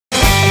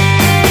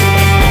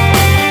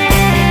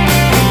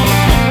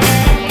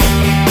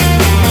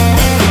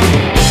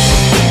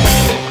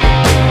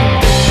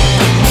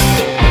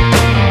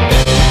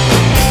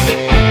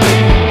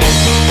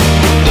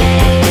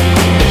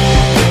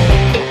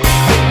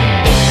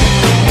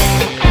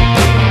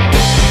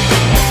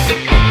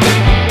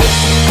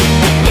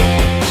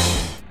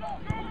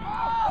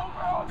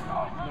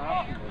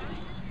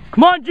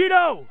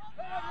Vito!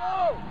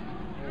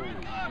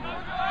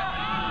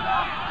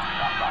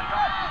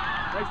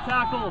 Nice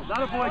tackle.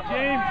 Not a boy,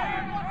 James.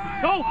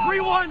 Go,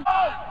 3-1.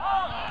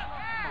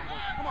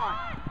 Come on.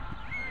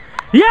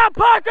 Yeah,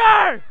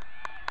 Parker!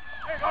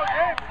 There you go,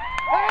 James.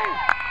 Hey!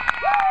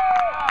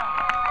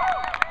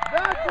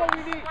 That's what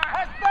we need.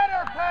 That's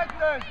better,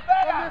 Panthers.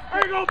 Better.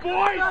 There you go,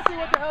 boys. Exactly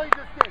what the hell you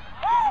just did.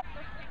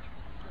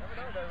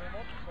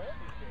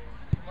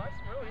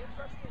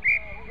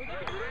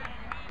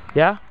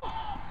 Yeah?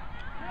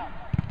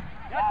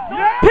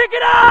 Pick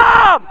it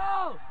up!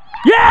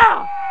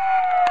 Yeah!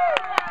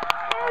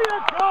 There you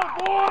go,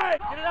 boy!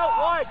 Get it out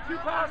wide, 2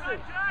 passes.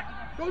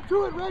 Go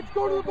to it, Rich.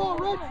 Go to the ball,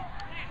 Rich.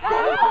 Go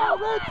to the ball,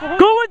 Rich.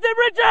 Go with it,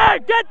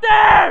 Richard! Get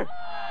there!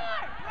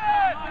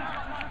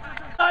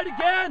 Side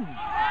again.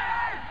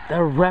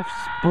 The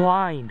ref's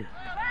blind.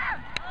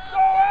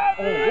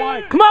 Oh,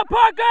 wide. Come on,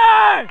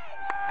 Parker!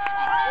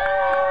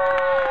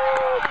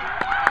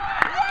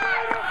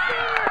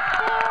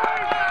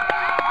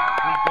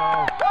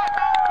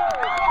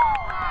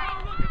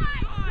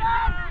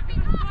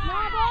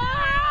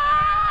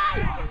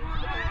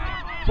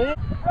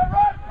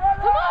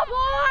 Come on,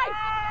 boys!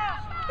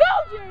 Go,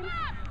 James!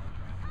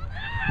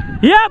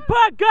 Yeah,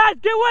 Puck, guys,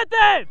 get with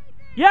it!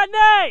 Yeah,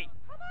 Nate!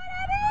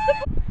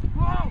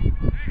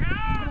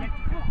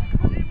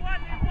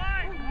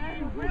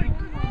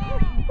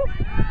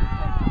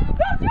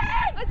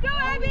 Let's go,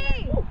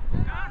 Abby!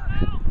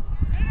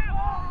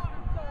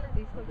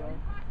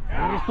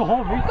 Go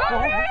home, Reese. Go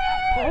home, Reese.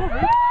 Go home,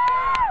 Reese.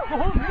 Go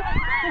home, Reese.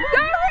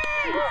 Go,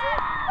 Reese!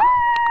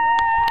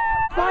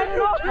 Sign it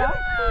off, man.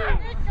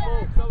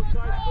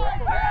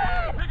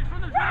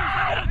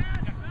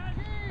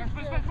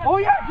 Oh,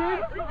 yeah,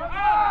 dude.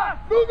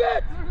 Move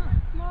it!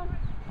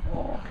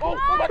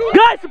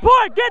 Guys,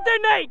 support! Get there,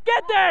 Nate!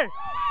 Get there!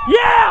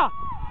 Yeah!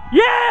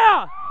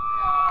 Yeah!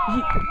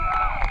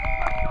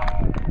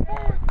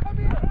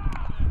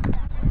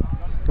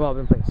 Well, I've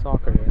been playing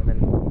soccer and then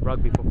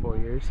rugby for 4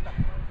 years.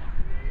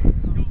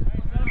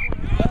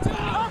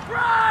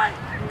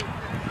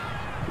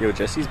 Yo,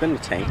 Jesse's been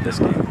to tank this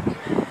game.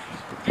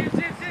 Who's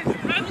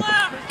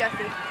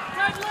Jesse?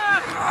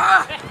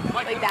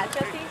 Like that,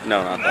 Jesse?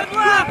 No, not that.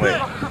 Wait.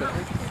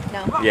 No.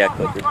 Yeah,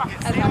 Clippers.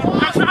 Okay.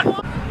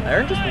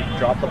 Aaron just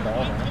dropped the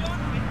ball,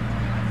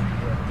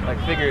 man. Like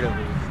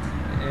figuratively.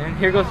 And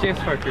here goes James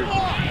Parker.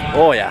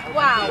 Oh, yeah.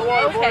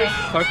 Wow, okay.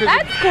 Parker's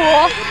That's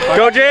cool.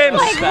 Go, James!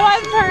 Like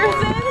one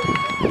person.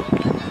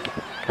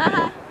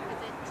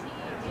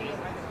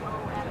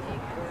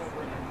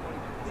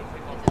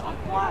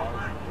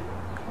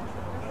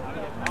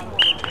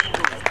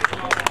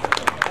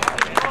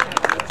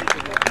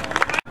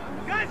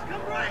 Guys,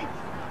 come right!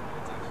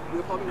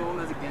 You'll probably know him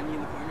as a Genny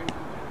in the corner.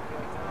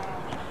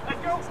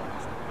 Let's go!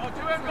 Go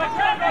to him! Go to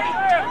him!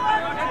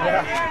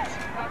 Yeah.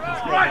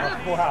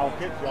 Wow,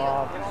 good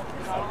job.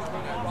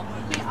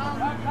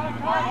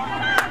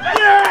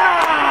 Yeah!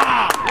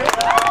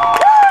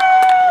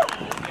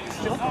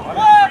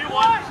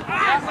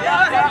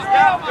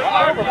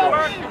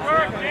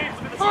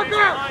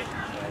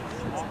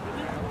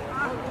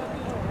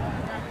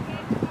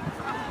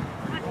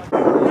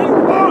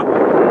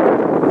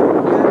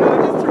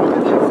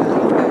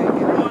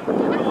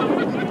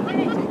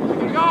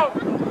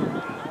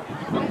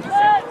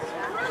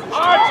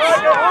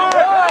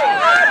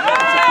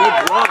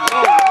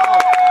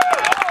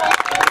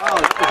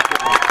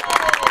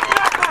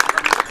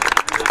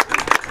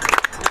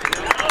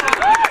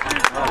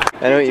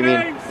 I know what you mean.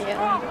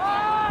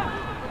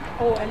 Yeah.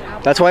 Oh, and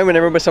apple. That's why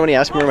whenever somebody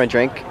asks me where my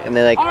drink and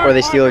they like, or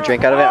they steal a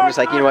drink out of it, I'm just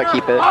like, you know what,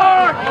 keep it.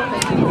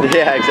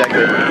 Yeah,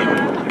 exactly.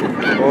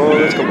 Oh,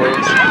 let's go, boys.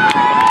 Is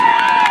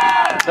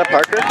that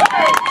Parker?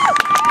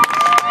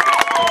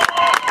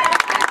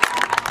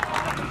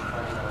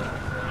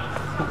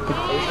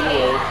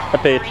 I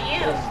paid.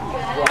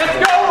 Let's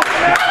go!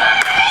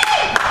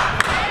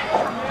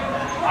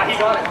 He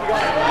got it, he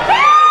got it.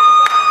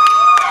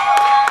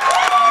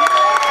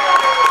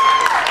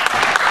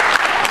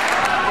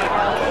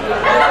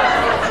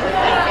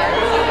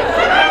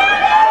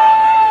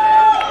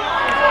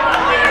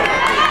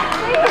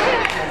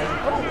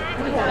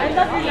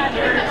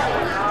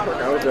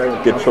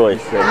 Good choice.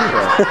 Is it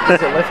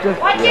lifted?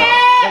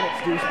 Yeah.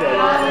 It's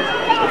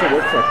a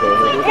work truck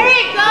though. Here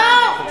you go!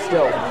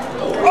 Still.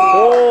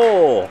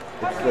 Oh!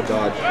 It's the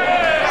Dodge.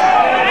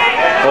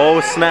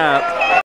 Oh, snap.